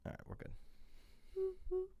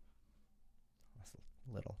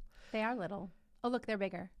They are little. Oh, look, they're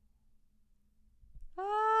bigger. Ah.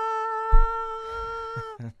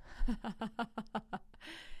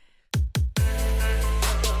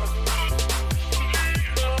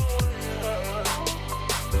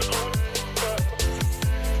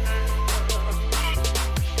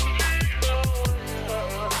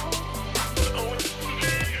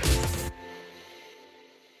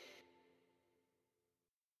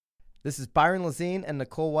 This is Byron Lazine and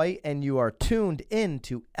Nicole White, and you are tuned in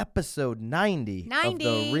to episode 90 of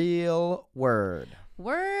The Real Word.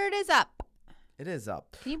 Word is up. It is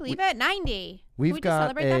up. Can you believe it? 90. We've Can we got just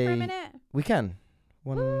celebrate that for a minute? We can.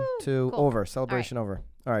 One, Woo, two, cool. over. Celebration over.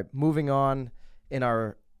 All right, moving on in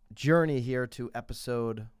our journey here to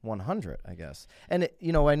episode 100, I guess. And,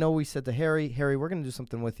 I know we said to Harry, we're going to do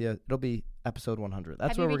something with you. It'll be episode 100.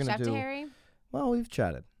 That's what we're going to do. Have you reached out to Harry? Well, we've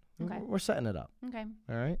chatted. Okay. We're setting it up. Okay.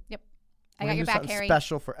 All right? Yep. We're I got your back, something Harry.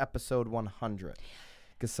 Special for episode 100.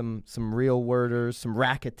 Get some real worders, some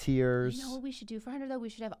racketeers. You know what we should do for 100 though? We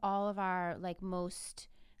should have all of our most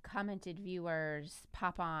commented viewers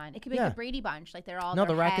pop on. It could be like the Brady Bunch, like they're all the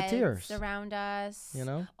heads racketeers around us.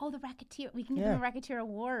 Oh, the racketeer. We can give them a racketeer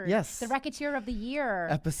award. Yes. The racketeer of the year.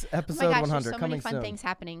 Episode oh my gosh, 100 there's so coming many fun soon. things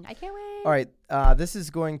happening. I can't wait. All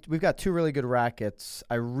right, we've got two really good rackets.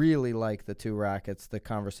 I really like the two rackets. The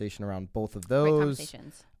conversation around both of those. Great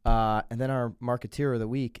conversations. And then our marketeer of the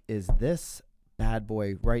week is this bad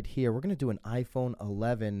boy right here. We're going to do an iPhone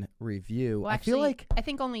 11 review. Well, actually, I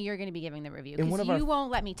think only you're going to be giving the review because you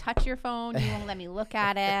won't let me touch your phone. You won't let me look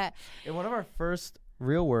at it. In one of our first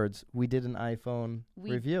Real Words, we did an iPhone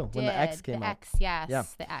review when the X came out.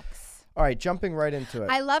 The X. All right, jumping right into it.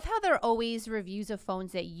 I love how there are always reviews of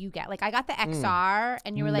phones that you get. Like I got the XR,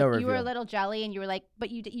 and you were like, you were a little jelly, and you were like,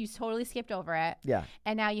 but you totally skipped over it. Yeah.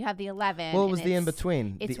 And now you have the 11. Well, it was the in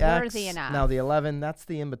between. It's the worthy X, enough. Now the 11, that's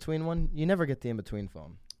the in between one. You never get the in between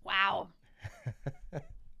phone. Wow.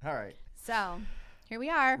 All right. So here we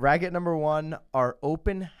are. Racket number 1: Are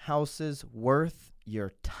open houses worth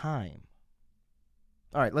your time?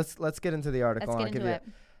 All right, let's get into the article. Let's get into it.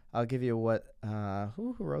 I'll give you what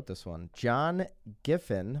who wrote this one. John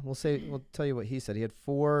Giffen. We'll tell you what he said. He had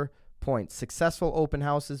 4 points. Successful open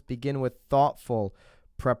houses begin with thoughtful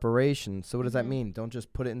preparation. So what does that mean? Don't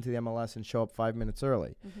just put it into the MLS and show up 5 minutes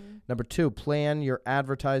early. Number 2, plan your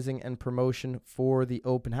advertising and promotion for the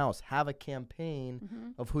open house. Have a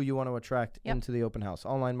campaign of who you want to attract into the open house.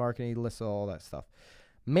 Online marketing, lists, all that stuff.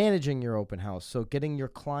 Managing your open house. So getting your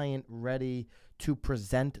client ready to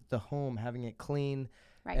present the home, having it clean.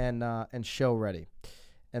 Right. And show ready.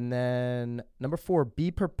 And then number 4,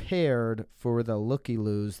 be prepared for the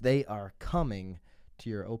looky-loos. They are coming to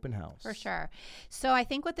your open house. For sure. So I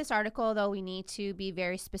think with this article, though, we need to be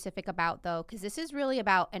very specific about, though, because this is really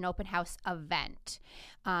about an open house event.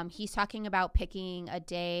 He's talking about picking a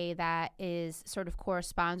day that is sort of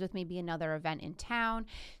corresponds with maybe another event in town.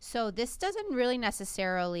 So this doesn't really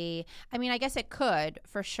necessarily, I mean, I guess it could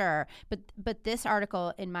for sure, but this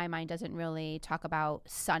article in my mind doesn't really talk about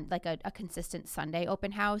a consistent Sunday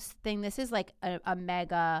open house thing. This is like a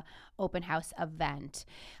mega open house event.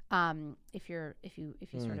 If you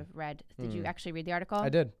sort of read, did you actually read the article? I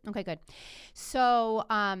did. Okay, good. So,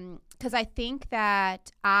 because I think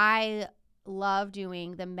that I love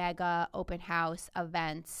doing the mega open house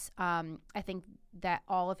events. I think that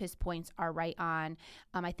all of his points are right on.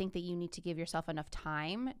 I think that you need to give yourself enough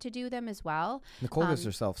time to do them as well. Nicole gives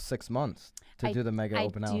herself 6 months to do the mega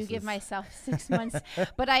open houses. I do give myself 6 months,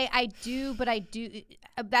 but I do.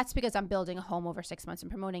 That's because I'm building a home over 6 months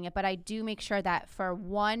and promoting it. But I do make sure that for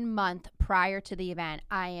 1 month prior to the event,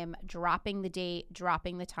 I am dropping the date,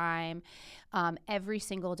 dropping the time, every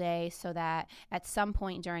single day, so that at some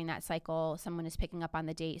point during that cycle, someone is picking up on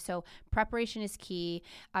the date. So preparation is key.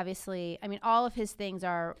 Obviously, I mean, all of his things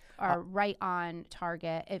are right on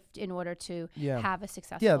target in order to have a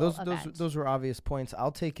successful event. Those were obvious points.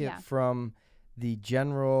 I'll take it from the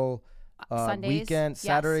general weekend,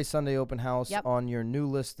 Saturday, Sunday open house on your new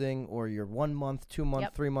listing or your 1 month, 2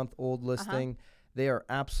 month, 3 month old listing. They are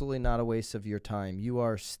absolutely not a waste of your time. You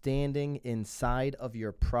are standing inside of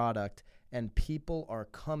your product and people are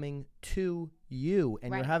coming to you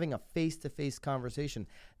and you're having a face-to-face conversation.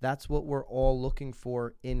 That's what we're all looking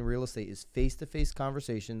for in real estate, is face-to-face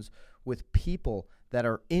conversations with people that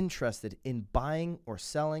are interested in buying or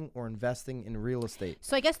selling or investing in real estate.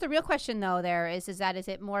 So I guess the real question, though, there is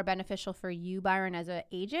it more beneficial for you, Byron, as an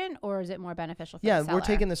agent, or is it more beneficial for the seller? Yeah, we're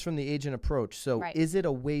taking this from the agent approach. So is it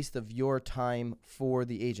a waste of your time for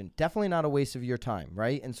the agent? Definitely not a waste of your time,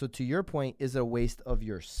 right? And so to your point, is it a waste of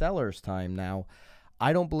your seller's time now?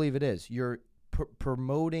 I don't believe it is. You're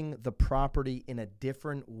promoting the property in a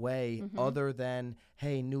different way other than,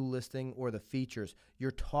 hey, new listing or the features.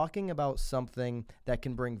 You're talking about something that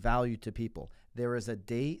can bring value to people. There is a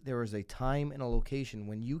date, there is a time and a location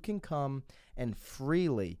when you can come and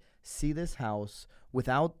freely see this house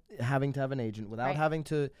without having to have an agent, without having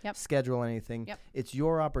to schedule anything. It's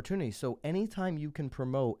your opportunity. So anytime you can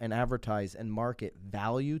promote and advertise and market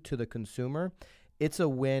value to the consumer, it's a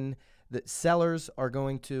win. The sellers are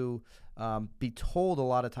going to be told a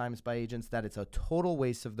lot of times by agents that it's a total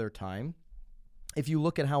waste of their time. If you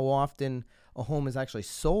look at how often a home is actually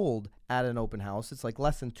sold at an open house, it's like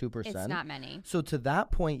less than 2%. It's not many. So to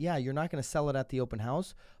that point, yeah, you're not going to sell it at the open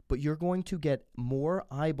house, but you're going to get more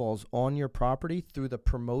eyeballs on your property through the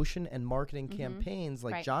promotion and marketing campaigns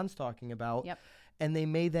like John's talking about. And they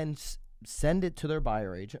may then send it to their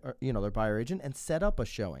buyer agent, or, their buyer agent, and set up a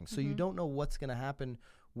showing. So you don't know what's going to happen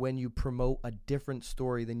when you promote a different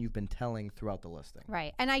story than you've been telling throughout the listing.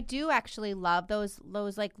 Right. And I do actually love those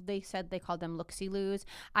like they said, they called them look-see-loos.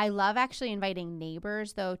 I love actually inviting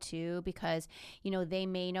neighbors though too, because, they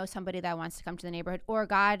may know somebody that wants to come to the neighborhood, or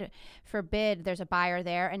God forbid there's a buyer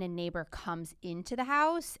there and a neighbor comes into the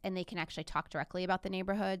house and they can actually talk directly about the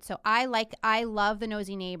neighborhood. So I love the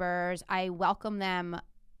nosy neighbors. I welcome them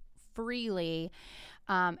freely.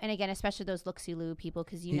 And again, especially those look-see-loo people,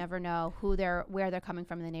 because you never know where they're coming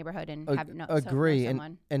from in the neighborhood, and agree.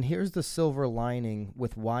 And here's the silver lining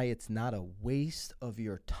with why it's not a waste of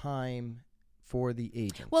your time for the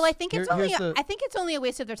agents. Well, I think it's only a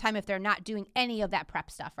waste of their time if they're not doing any of that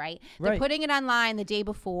prep stuff, right? They're putting it online the day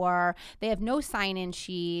before. They have no sign-in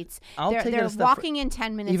sheets. They're walking in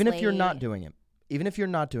 10 minutes even late. If you're not doing it. Even if you're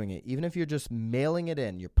not doing it, even if you're just mailing it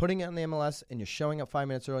in, you're putting it on the MLS and you're showing up 5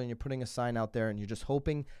 minutes early and you're putting a sign out there and you're just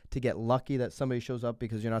hoping to get lucky that somebody shows up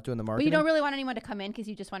because you're not doing the marketing. But you don't really want anyone to come in because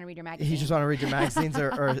you just want to read your magazine. You just want to read your magazines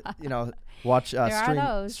or watch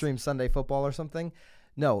stream Sunday football or something.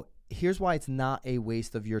 No, here's why it's not a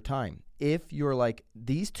waste of your time. If you're like,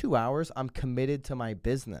 these 2 hours, I'm committed to my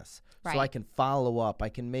business. Right. So I can follow up, I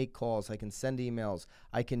can make calls, I can send emails,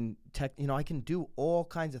 I can I can do all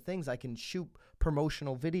kinds of things. I can shoot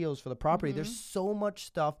promotional videos for the property. There's so much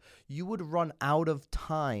stuff. You would run out of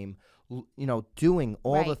time, doing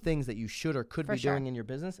all the things that you should or could be doing in your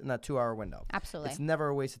business in that 2 hour window. Absolutely. It's never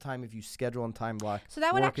a waste of time if you schedule and time block so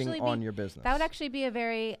that would working actually on your business. That would actually be a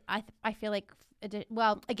very, I feel like,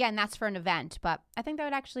 well, again, that's for an event, but I think that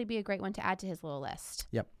would actually be a great one to add to his little list.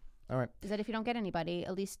 Yep. All right. Is that if you don't get anybody,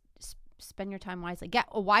 at least spend your time wisely. Get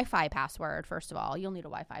a Wi-Fi password, first of all. You'll need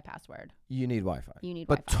a Wi-Fi password. You need Wi-Fi.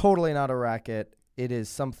 But totally not a racket. It is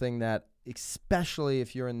something that, especially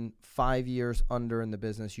if you're in 5 years under in the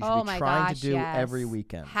business, you should be trying to do every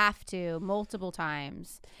weekend. Have to, multiple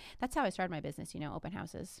times. That's how I started my business, open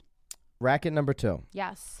houses. Racket number 2.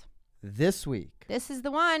 Yes. This week. This is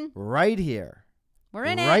the one. Right here. We're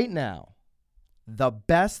in it. Right now. The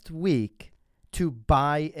best week to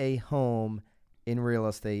buy a home in real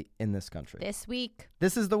estate in this country. This week.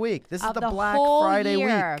 This is the week. This is the Black whole Friday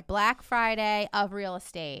year. week. Black Friday of real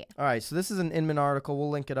estate. All right, so this is an Inman article. We'll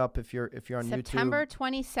link it up if you're on YouTube. September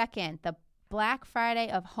 22nd, the Black Friday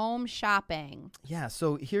of home shopping. Yeah,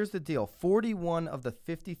 so here's the deal. 41 of the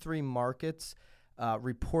 53 markets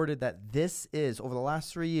reported that this is, over the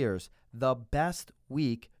last 3 years, the best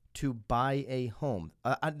week to buy a home.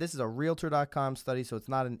 This is a Realtor.com study, so it's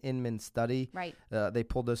not an Inman study. Right. They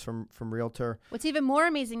pulled this from Realtor. What's even more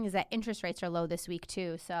amazing is that interest rates are low this week,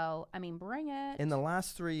 too. So, bring it. In the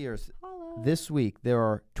last 3 years, this week, there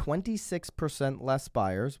are 26% less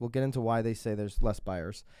buyers. We'll get into why they say there's less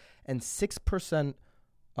buyers. And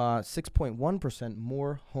 6.1%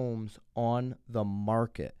 more homes on the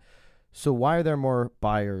market. So why are there more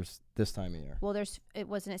buyers this time of year? Well,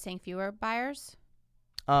 wasn't it saying fewer buyers?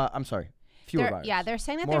 I'm sorry. Fewer buyers. Yeah, they're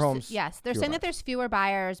saying that there's fewer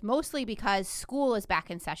buyers, mostly because school is back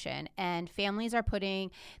in session and families are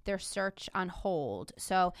putting their search on hold.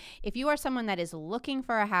 So if you are someone that is looking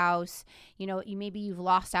for a house, you've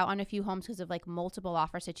lost out on a few homes because of like multiple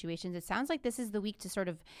offer situations. It sounds like this is the week to sort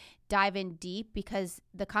of dive in deep because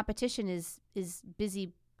the competition is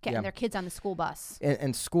busy getting their kids on the school bus.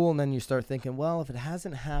 And school, and then you start thinking, well, if it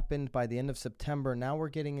hasn't happened by the end of September, now we're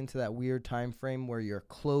getting into that weird time frame where you're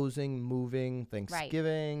closing, moving,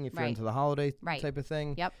 Thanksgiving, if you're into the holiday type of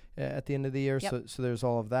thing at the end of the year. Yep. So there's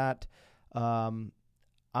all of that. I'm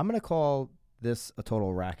going to call this a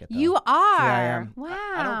total racket, though. You are? Yeah, I am.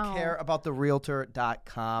 Wow. I don't care about the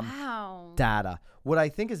Realtor.com data. What I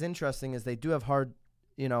think is interesting is they do have hard,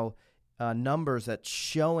 numbers that's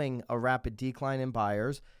showing a rapid decline in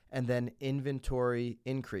buyers and then inventory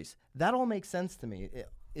increase. That all makes sense to me.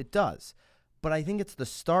 It does. But I think it's the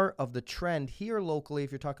start of the trend here locally.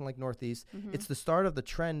 If you're talking like Northeast, it's the start of the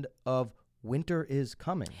trend of winter is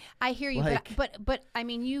coming. I hear you, Like- but I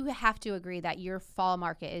mean, you have to agree that your fall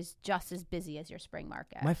market is just as busy as your spring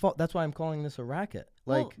market. My fault. That's why I'm calling this a racket.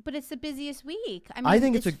 Like, well, but it's the busiest week. I mean, I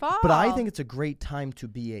think fall. but I think it's a great time to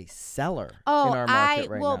be a seller in our market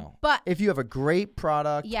right now. But if you have a great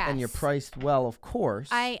product and you're Yes. priced well, of course.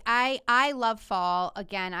 I love fall.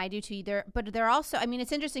 Again, I do too. Either, but they're also. I mean,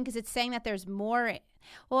 it's interesting because it's saying that there's more.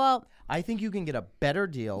 Well, I think you can get a better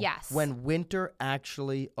deal Yes. when winter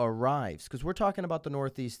actually arrives, because we're talking about the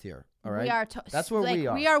Northeast here. All right, we are. That's where we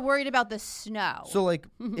are. We are worried about the snow. So like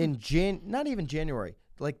in not even January,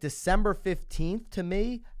 like December 15th, to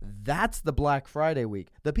me, that's the Black Friday week.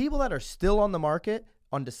 The people that are still on the market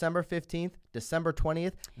on December 15th, December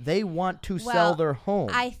 20th, they want to sell their home.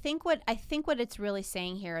 I think what it's really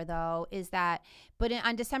saying here, though, is that,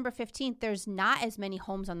 on December 15th, there's not as many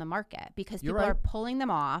homes on the market because You're people are right. pulling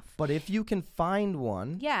them off. But if you can find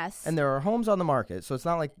one, Yes. and there are homes on the market, so it's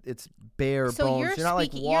not like it's bare So bones. you're not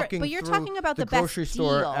like walking but you're through talking about the the best grocery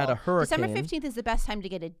store deal. at a hurricane. December 15th is the best time to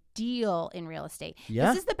get a deal in real estate.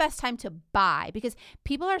 Yeah. This is the best time to buy because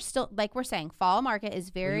people are still, like we're saying, fall market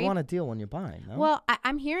is Well, very. you want a deal when you buy, no? Well,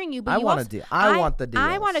 I'm hearing you, but I you want also, a deal. I want the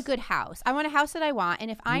I want a deals. good house. I want a house that I want,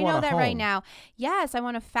 and if I You want know a that right home. now, yes, I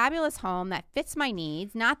want a fabulous home that fits my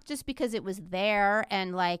needs, not just because it was there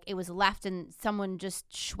and like it was left and someone just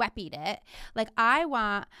schweppied it. Like I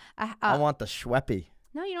want. I want the Schweppy.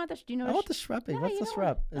 No, you know what? Do you know? I want the Schweppy. No, What's you the don't.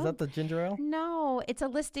 Schwepp? Is Oh. that the ginger ale? No, it's a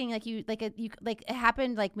listing like it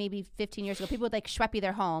happened like maybe 15 years ago. People would like schweppy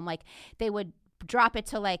their home, like they would drop it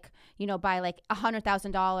to like buy like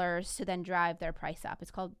 $100,000 to then drive their price up.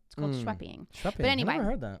 It's called schwepping. Schweppy. But anyway. I never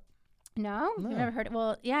heard that. No, No. you've never heard it.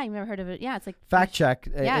 Well, yeah, you've never heard of it. Yeah, it's like Fact check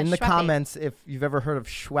Yeah, in the Schweppy. comments if you've ever heard of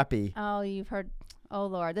Schweppy. Oh, you've heard. Oh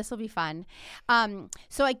Lord, this will be fun.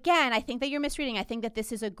 So again, I think that you're misreading. I think that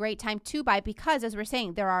this is a great time to buy because, as we're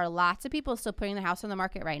saying, there are lots of people still putting their house on the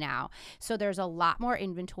market right now. So there's a lot more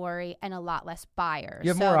inventory and a lot less buyers. You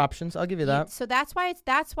have So more options. I'll give you that. So that's why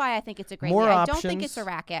I think it's a great More deal. I don't think it's a options.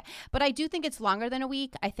 racket, but I do think it's longer than a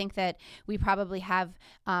week. I think that we probably have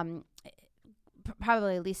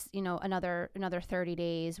probably at least another 30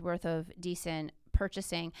 days worth of decent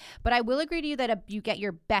purchasing. But I will agree to you that you get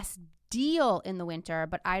your best deal in the winter,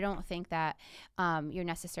 but I don't think that you're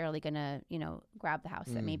necessarily going to grab the house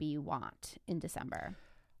that maybe you want in December.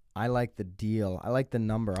 I like the deal. I like the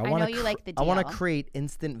number. I know you like the I want to deal. create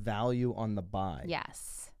instant value on the buy.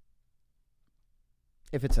 Yes.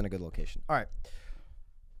 If it's in a good location. All right.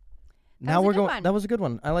 That was a good one. That was a good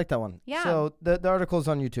one. I like that one. Yeah. So the article's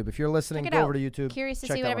on YouTube. If you're listening, Check it go out. over to YouTube. Curious to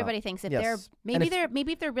check see that what one out. everybody thinks. If Yes.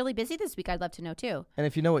 if they're really busy this week, I'd love to know too. And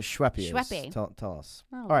if you know what Schweppy Schweppy. is, tell us.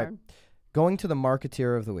 Oh, All right. Lord. Going to the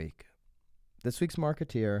marketeer of the week. This week's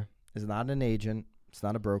marketeer is not an agent. It's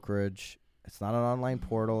not a brokerage. It's not an online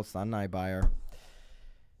portal. It's not an iBuyer.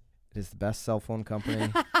 It is the best cell phone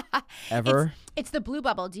company ever. It's the Blue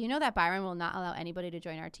Bubble. Do you know that Byron will not allow anybody to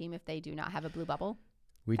join our team if they do not have a Blue Bubble?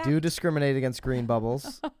 We do discriminate against green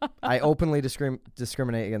bubbles. I openly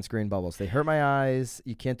discriminate against green bubbles. They hurt my eyes.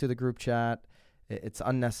 You can't do the group chat. It's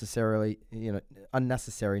unnecessary.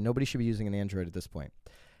 Nobody should be using an Android at this point.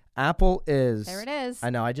 Apple is. There it is. I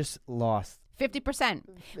know. I just lost. 50%.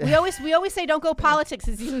 We always say don't go politics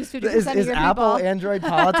as you lose 50% Is of your Apple people. Android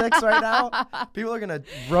politics right now? People are gonna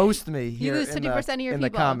roast me here. lose 50% of your in the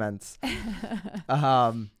people. comments.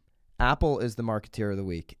 Apple is the marketeer of the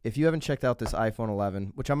week. If you haven't checked out this iPhone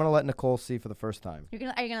 11, which I'm going to let Nicole see for the first time. Are you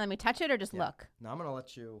gonna let me touch it or just look? No, I'm going to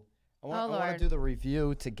let you. I Oh, want to Lord. do the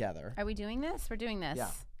review together. Are we doing this? We're doing this. Yeah.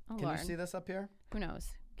 Oh, Can Lord. you see this up here? Who knows?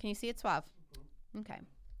 Can you see it, Suave? Okay.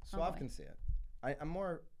 Suave boy. can see it. I'm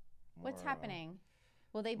more. What's happening?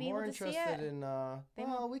 Will they be More able to see interested it? in. They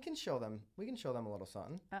Well, we can show them. We can show them a little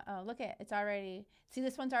something. Uh-oh, look it. It's already. See,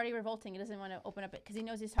 this one's already revolting. It doesn't want to open up it because he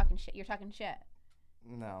knows he's talking shit. You're talking shit.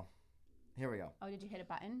 No. Here we go. Oh, did you hit a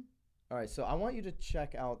button? All right, so I want you to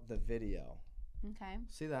check out the video. Okay.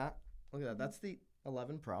 See that? Look at that. That's the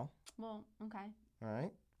 11 Pro. Well, okay. All right.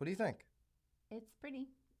 What do you think? It's pretty.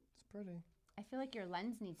 It's pretty. I feel like your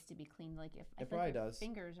lens needs to be cleaned. Like if I It feel like probably your does.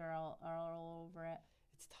 fingers are all over it.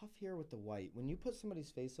 It's tough here with the white. When you put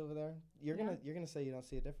somebody's face over there, you're Yeah. gonna say you don't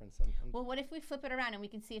see a difference. Well, what if we flip it around and we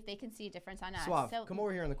can see if they can see a difference on us? Suave, So, come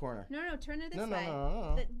over here in the corner. No, turn it this No, no, way. no,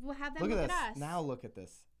 no, no. We'll have them Look look at this. us. Now look at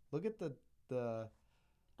this. Look at the.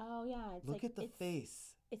 Oh yeah. It's Look like, at the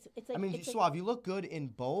face. It's like. I mean, it's Suave, you look good in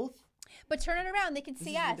both. But turn it around. They can This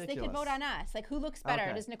see is us. They ridiculous. could vote on us. Like who looks better?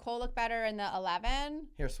 Okay. Does Nicole look better in the 11,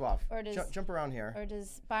 Here, Suave. Or does- jump around here. or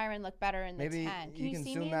does Byron look better in the Maybe 10? you can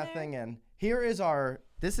see zoom me in that there? thing in. Here is our.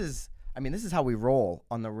 This is. I mean, this is how we roll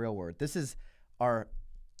on The Real Word. This is our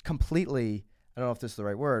completely, I don't know if this is the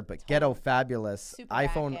right word, but ghetto fabulous Super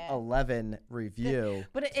iPhone accurate. 11 review.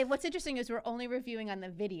 But what's interesting is we're only reviewing on the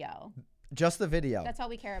video. Just the video. That's all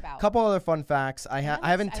we care about. Couple other fun facts. I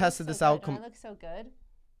haven't tested this out. I look so good.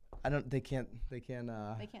 I don't. They can't. They can.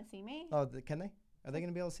 They can't see me. Oh, can they? Are they going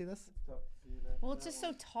to be able to see this? Well, it's just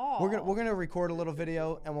so tall. We're gonna record a little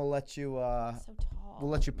video and we'll let you. So tall. We'll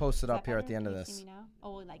let you post it Is up that here better? at the end Can of you this. see me now?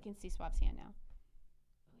 Oh, well, I can see Swab's hand now.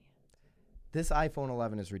 This iPhone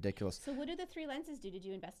 11 is ridiculous. So what do the 3 lenses do? Did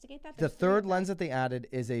you investigate that? The There's 3 third of them? lens that they added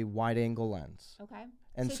is a wide-angle lens, Okay.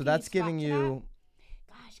 and so can that's swap giving to you.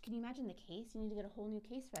 that? Gosh, can you imagine the case? You need to get a whole new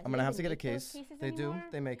case for that. I'm Do gonna they have to even get a make those case. cases They do. anymore?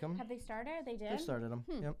 They make them. Have they started? They did? They've started them.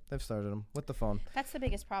 Yep, they've started them with the phone. That's the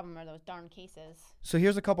biggest problem are those darn cases. So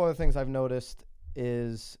here's a couple other things I've noticed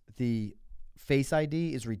is the Face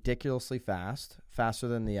ID is ridiculously fast, faster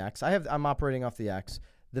than the X. I'm operating off the X.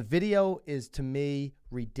 The video is to me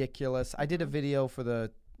ridiculous. I did a video for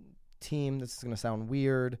the team. This is going to sound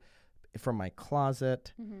weird from my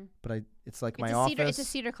closet, but it's like my office. It's a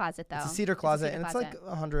cedar closet though. It's a cedar closet, and it's like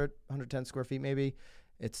 110 square feet maybe.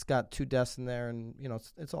 It's got 2 desks in there, and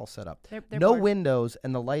it's all set up. They're No bored. windows,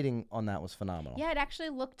 and the lighting on that was phenomenal. Yeah, it actually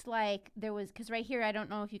looked like there was, because right here, I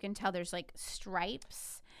don't know if you can tell, there's like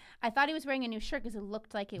stripes. I thought he was wearing a new shirt because it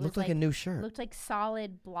looked like Looked like a new shirt. Looked like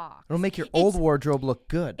solid blocks. It'll make your old wardrobe look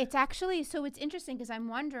good. It's actually, so it's interesting because I'm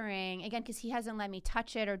wondering, again, because he hasn't let me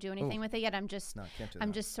touch it or do anything with it yet. I'm just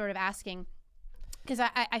sort of asking, because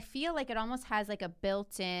I feel like it almost has like a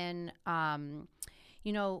built-in,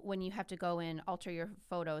 when you have to go and alter your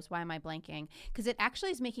photos. Why am I blanking? Because it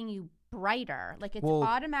actually is making you brighter. Like it's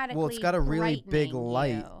automatically. Well, it's got a really big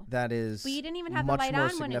light you. that is. But you didn't even have the light on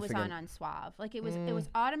when it was on Suave. Like it was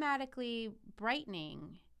automatically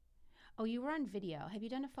brightening. Oh, you were on video. Have you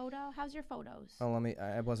done a photo? How's your photos? Oh,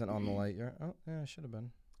 I wasn't on the light. Oh, yeah, I should have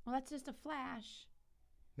been. Well, that's just a flash.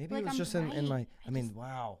 Maybe it was just in my.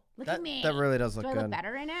 Wow. Look at me. That really does look good. Do I look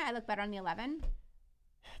better in it? I look better on the 11.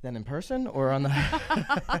 Than in person or on the.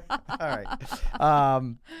 All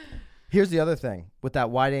right. Here's the other thing with that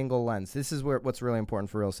wide angle lens. This is what's really important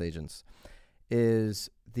for real estate agents is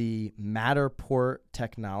the Matterport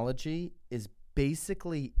technology is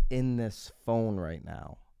basically in this phone right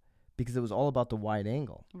now because it was all about the wide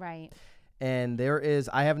angle. Right. And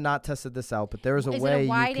I have not tested this out, but there is a way you can do. Is it a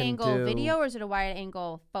wide angle video or is it a wide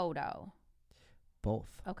angle photo?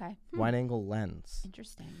 Both. Okay. Wide angle lens.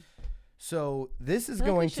 Interesting. So this is I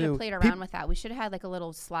feel going like we should have to played around with that. We should have had like a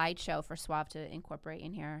little slideshow for Suave to incorporate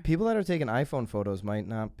in here. People that are taking iPhone photos might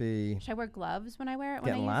not be. Should I wear gloves when I wear it?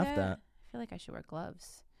 Getting laughed at. I feel like I should wear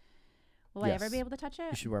gloves. Will I ever be able to touch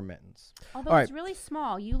it? You should wear mittens. Although it's really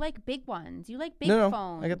small. You like big ones. You like big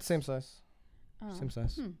phones. I got the same size. Oh. Same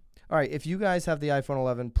size. All right. If you guys have the iPhone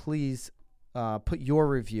 11, please put your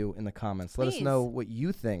review in the comments. Let us know what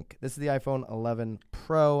you think. This is the iPhone 11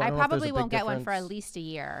 Pro. I probably won't get one for at least a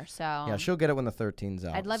year. So yeah, she'll get it when the 13's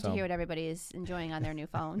out. I'd love to hear what everybody is enjoying on their new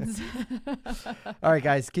phones. All right,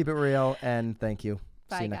 guys, keep it real and thank you.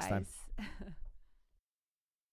 Bye, See you next guys. time.